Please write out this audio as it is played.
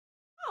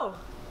Oh,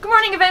 good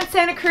morning, Event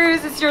Santa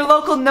Cruz. It's your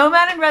local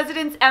Nomad in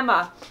residence,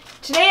 Emma.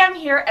 Today I'm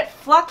here at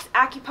Flux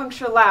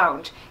Acupuncture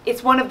Lounge.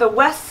 It's one of the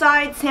West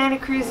Side Santa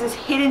Cruz's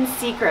hidden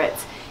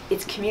secrets.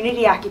 It's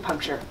community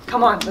acupuncture.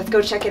 Come on, let's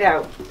go check it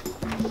out.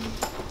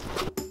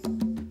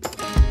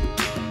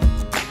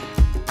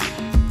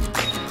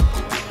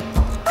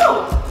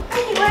 Oh,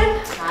 hey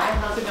Lynn. Hi,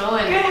 how's it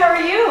going? Good, how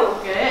are you?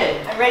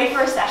 Good. I'm ready for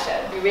a session.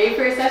 You ready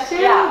for a session?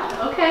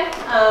 Yeah. Okay.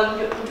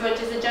 Do you want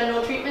just a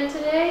general treatment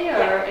today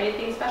or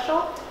anything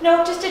special?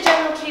 No, just a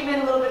general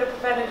treatment, a little bit of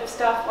preventative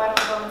stuff. Why don't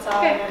we go inside?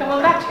 Okay, come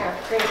on back here.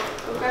 Great.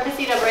 Go grab a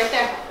seat up right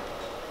there.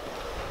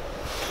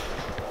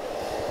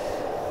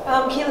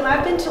 Keelan,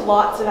 I've been to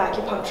lots of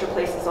acupuncture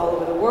places all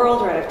over the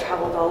world, right? I've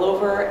traveled all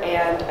over,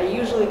 and I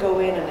usually go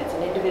in and it's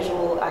an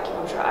individual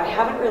acupuncture. I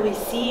haven't really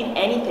seen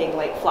anything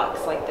like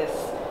Flux, like this,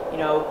 you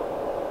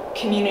know,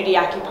 community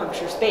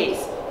acupuncture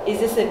space. Is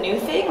this a new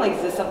thing? Like,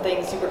 is this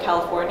something super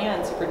California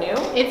and super new?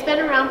 It's been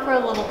around for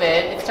a little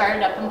bit. It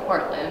started up in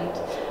Portland.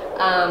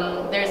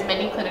 There's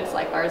many clinics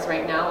like ours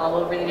right now all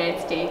over the United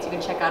States. You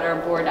can check out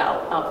our board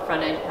out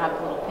front. I have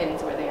little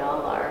pins where they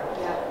all are.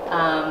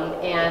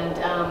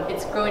 Yeah.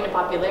 It's growing in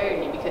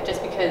popularity because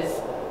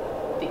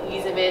the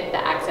ease of it,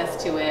 the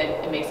access to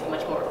it, it makes it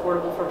much more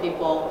affordable for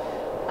people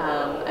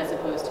as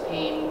opposed to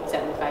paying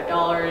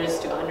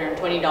 $75 to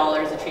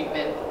 $120 a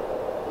treatment.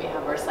 We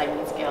have our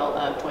sliding scale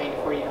of $20 to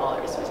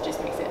 $40, so it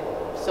just makes it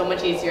so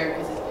much easier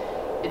because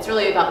it's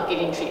really about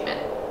getting treatment.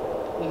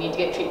 You need to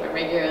get treatment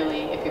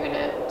regularly if you're going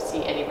to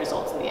see any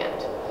results in the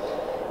end.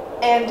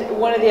 And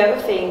one of the other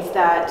things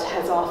that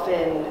has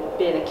often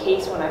been a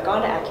case when I've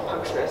gone to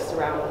acupuncturists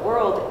around the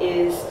world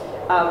is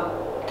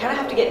kind of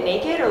have to get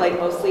naked or like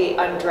mostly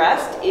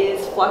undressed.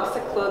 Is Flux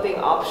a clothing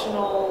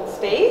optional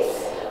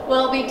space?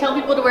 Well, we tell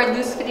people to wear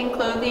loose-fitting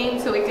clothing,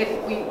 so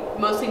we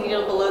mostly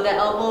needle below the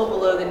elbow,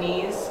 below the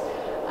knees.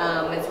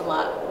 It's a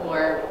lot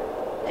more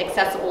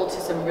accessible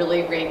to some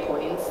really great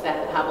points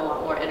that have a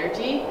lot more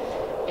energy.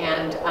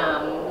 And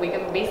we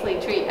can basically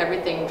treat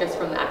everything just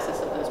from the access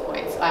of those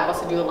points. I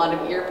also do a lot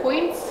of ear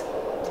points.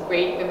 It's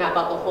great. You can map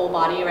out the whole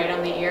body right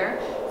on the ear.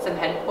 Some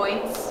head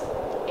points,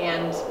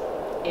 and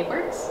it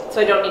works. So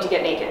I don't need to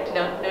get naked?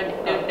 No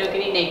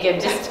getting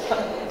naked.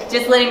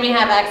 Just letting me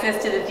have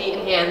access to the feet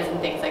and hands and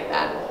things like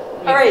that.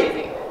 All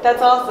right.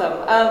 That's awesome.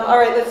 All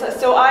right,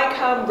 so I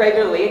come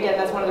regularly. Again,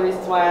 that's one of the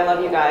reasons why I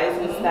love you guys,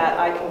 is that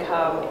I can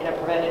come in a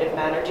preventative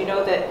manner. Do you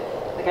know that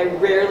like I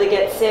rarely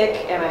get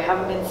sick, and I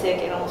haven't been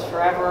sick in almost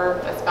forever.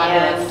 That's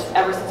fabulous. And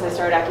ever since I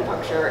started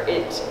acupuncture,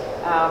 it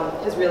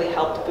has really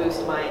helped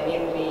boost my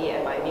immunity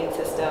and my immune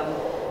system,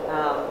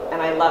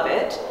 and I love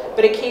it.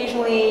 But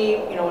occasionally,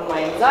 you know, when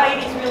my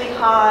anxiety is really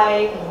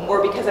high,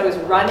 or because I was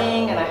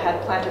running and I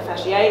had plantar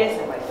fasciitis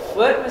and my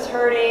foot was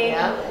hurting,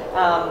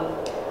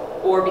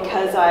 or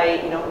because I,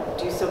 you know,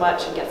 do so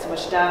much and get so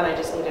much done, I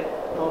just need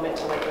a moment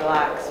to like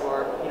relax,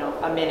 or, you know,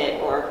 a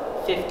minute or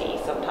 50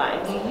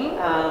 sometimes.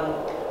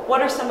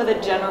 What are some of the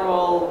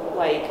general,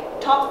 like,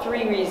 top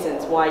 3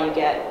 reasons why you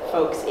get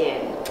folks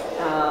in?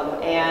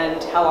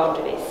 And how long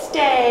do they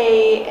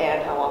stay?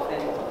 And how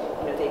often,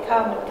 you know, they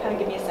come? And kind of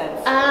give me a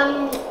sense.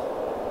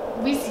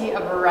 We see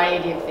a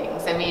variety of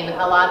things. I mean,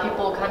 a lot of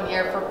people come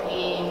here for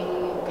pain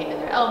in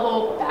their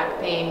elbow, back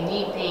pain,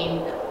 knee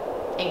pain,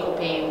 ankle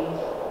pain,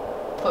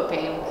 foot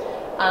pain.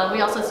 We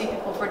also see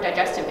people for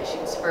digestive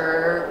issues,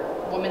 for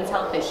women's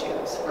health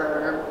issues,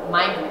 for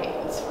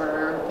migraines,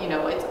 for, you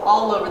know, it's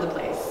all over the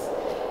place.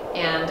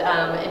 And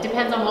it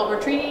depends on what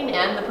we're treating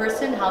and the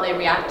person, how they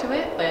react to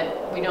it, but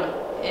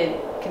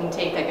it can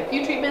take like a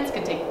few treatments,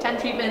 can take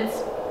 10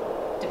 treatments,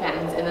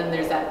 depends. And then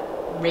there's that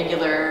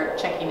regular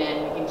checking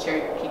in, making sure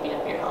you're keeping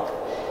up your health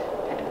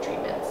kind of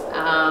treatments.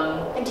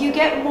 And do you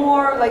get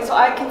more, like, so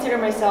I consider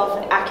myself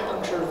an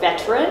acupuncture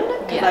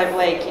veteran, because I've,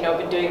 like, you know,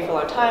 been doing it for a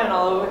long time and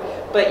all over,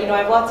 but, you know, I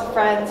have lots of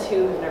friends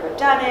who have never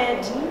done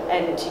it,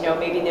 and, you know,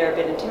 maybe they're a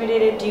bit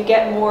intimidated. Do you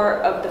get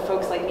more of the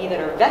folks like me that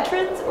are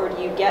veterans, or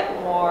do you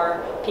get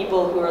more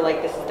people who are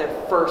like, this is their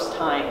first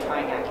time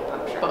trying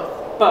acupuncture?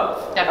 Both.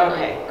 Both?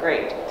 Definitely. Okay,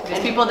 great.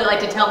 There's people that like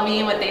to tell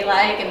me what they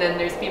like, and then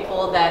there's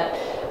people that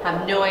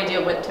have no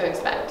idea what to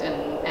expect,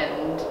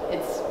 and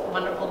it's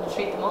wonderful to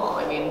treat them all.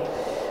 I mean,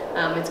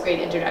 it's a great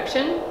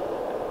introduction,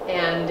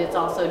 and it's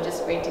also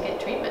just great to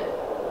get treatment.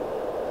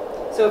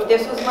 So if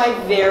this was my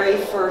very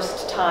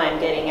first time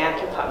getting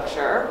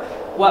acupuncture,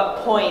 what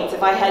points,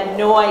 if I had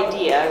no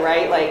idea,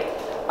 right, like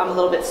I'm a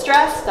little bit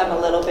stressed, I'm a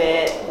little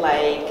bit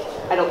like,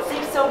 I don't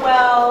sleep so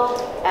well,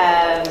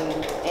 and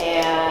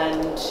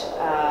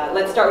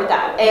let's start with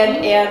that,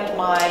 and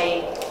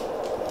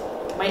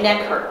my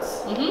neck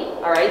hurts.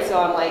 All right, so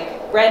I'm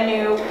like brand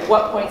new.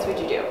 What points would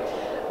you do?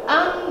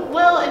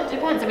 Well, it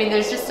depends. I mean,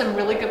 there's just some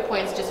really good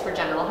points just for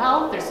general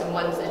health. There's some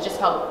ones that just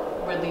help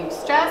relieve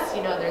stress.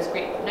 You know, there's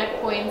great neck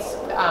points.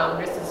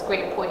 There's this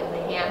great point in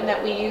the hand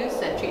that we use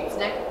that treats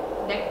neck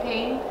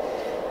pain.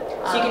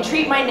 So you can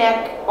treat my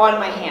neck on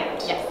my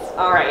hand? Yes.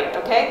 All right,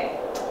 okay.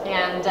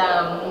 And,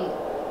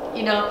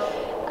 you know,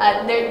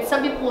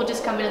 some people will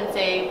just come in and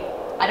say,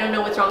 I don't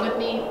know what's wrong with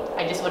me,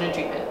 I just want a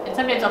treatment. And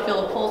sometimes I'll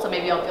feel a pulse, or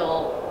maybe I'll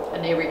feel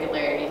an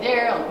irregularity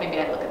there. Maybe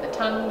I look at the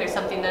tongue, there's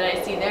something that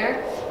I see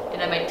there,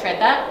 and I might tread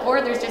that.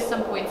 Or there's just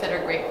some points that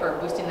are great for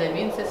boosting the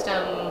immune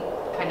system,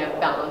 kind of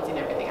balancing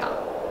everything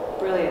out.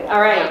 Brilliant.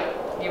 All right.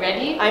 Yeah. You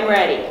ready? I'm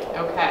ready.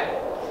 Okay.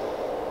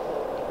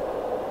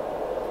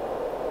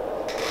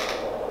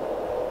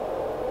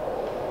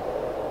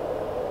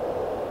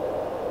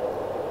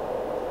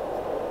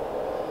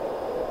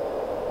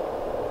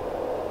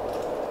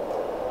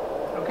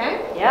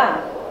 Okay?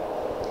 Yeah.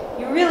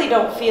 You really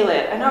don't feel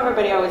it. I know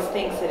everybody always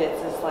thinks that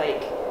it's this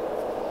like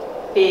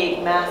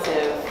big,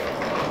 massive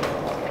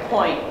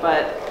point,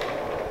 but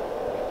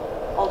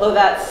although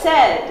that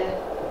said,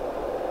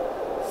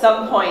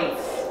 some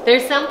points.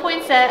 There's some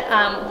points that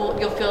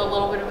you'll feel a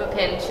little bit of a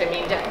pinch. I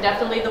mean,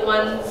 definitely the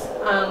ones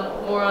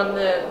more on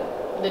the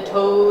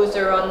toes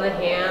or on the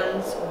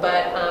hands,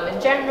 but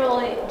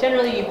generally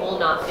you will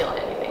not feel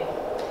anything.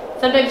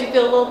 Sometimes you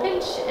feel a little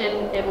pinch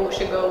and it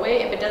should go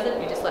away. If it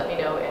doesn't, you just let me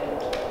know and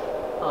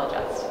I'll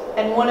adjust.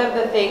 And one of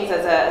the things,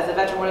 as a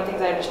veteran, one of the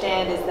things I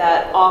understand is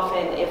that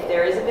often if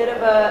there is a bit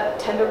of a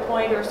tender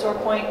point or a sore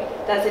point,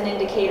 that's an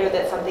indicator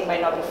that something might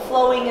not be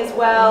flowing as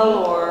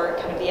well, or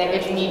kind of the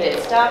energy is a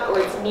bit stuck, or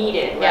it's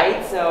needed, right?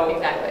 Yeah, so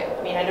exactly.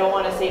 I mean, I don't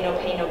want to say no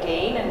pain, no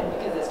gain, and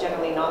because it's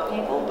generally not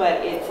painful,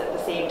 but it's at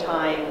the same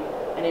time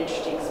an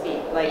interesting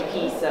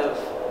piece of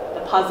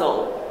the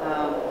puzzle.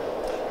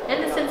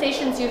 And the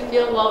sensations you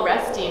feel while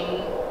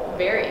resting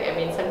vary. I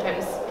mean,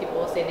 sometimes people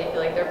will say they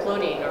feel like they're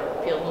floating, or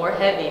feel more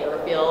heavy, or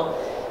feel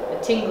a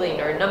tingling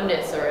or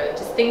numbness, or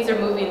just things are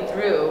moving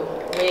through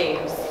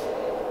waves.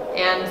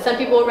 And some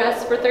people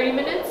rest for 30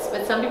 minutes,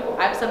 but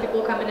I have some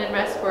people come in and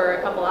rest for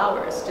a couple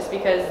hours, just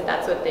because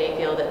that's what they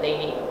feel that they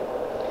need.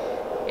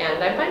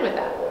 And I'm fine with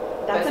that.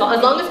 As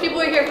long as people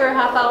are here for a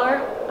half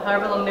hour,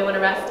 however long they want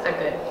to rest, I'm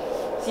good.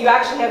 So you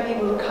actually have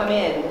people who come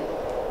in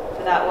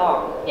for that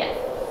long? Yes.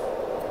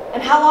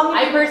 And how long?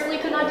 I personally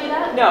could not do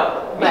that.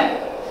 No. But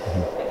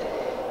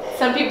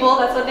some people,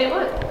 that's what they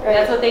want. Right.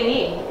 That's what they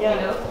need. Yeah.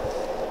 You know.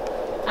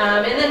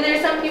 And then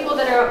there's some people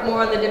that are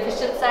more on the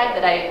deficient side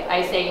that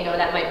I say, you know,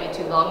 that might be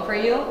too long for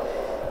you.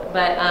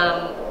 But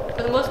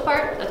for the most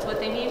part, that's what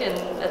they need, and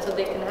that's what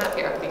they can have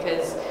here,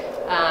 because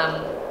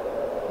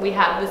we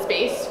have the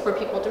space for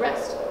people to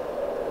rest.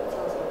 That's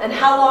awesome. And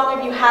how long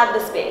have you had the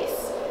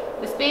space?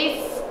 The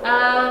space,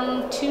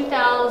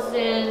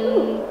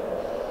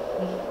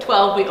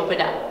 2012 we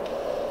opened up.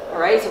 All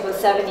right, so for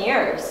 7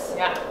 years.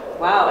 Yeah.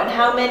 Wow, and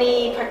how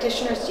many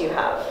practitioners do you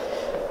have?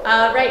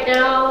 Right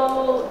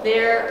now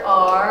there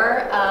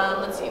are,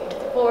 let's see,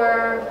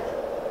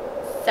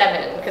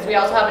 7, because we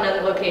also have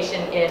another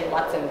location in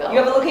Watsonville. You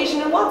have a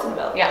location in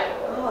Watsonville? Yeah.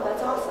 Oh,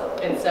 that's awesome.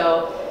 And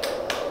so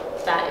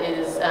that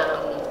is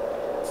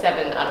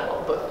 7 out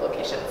of both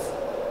locations.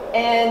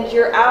 And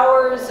your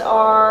hours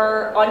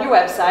are on your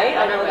website,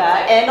 I know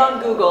that, and on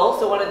Google.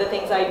 So one of the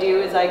things I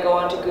do is I go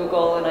onto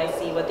Google and I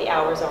see what the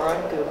hours are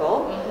on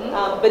Google.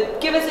 Mm-hmm.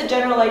 But give us a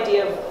general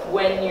idea of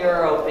when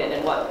you're open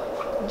and what.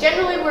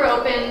 Generally we're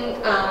open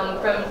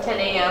from 10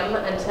 a.m.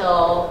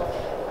 until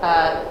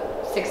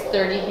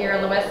 6:30 here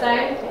on the west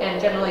side,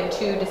 and generally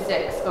 2 to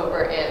 6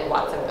 over in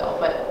Watsonville.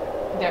 But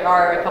there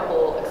are a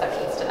couple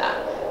exceptions to that.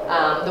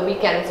 The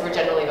weekends we're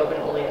generally open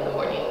only in the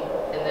morning,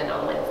 and then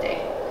on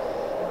Wednesday.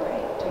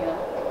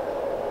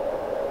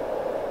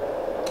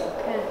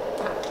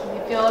 You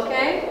feel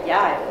okay?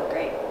 Yeah, I feel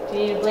great. Do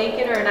you need a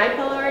blanket or an eye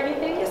pillow or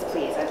anything? Yes,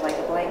 please. I'd like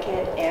a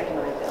blanket and an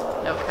eye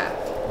pillow. Okay.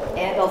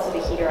 And also the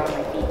heater on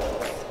my feet.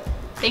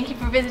 Thank you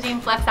for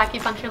visiting Flux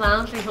Acupuncture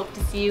Lounge. We hope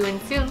to see you in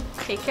soon.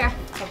 Take care.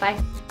 Bye-bye.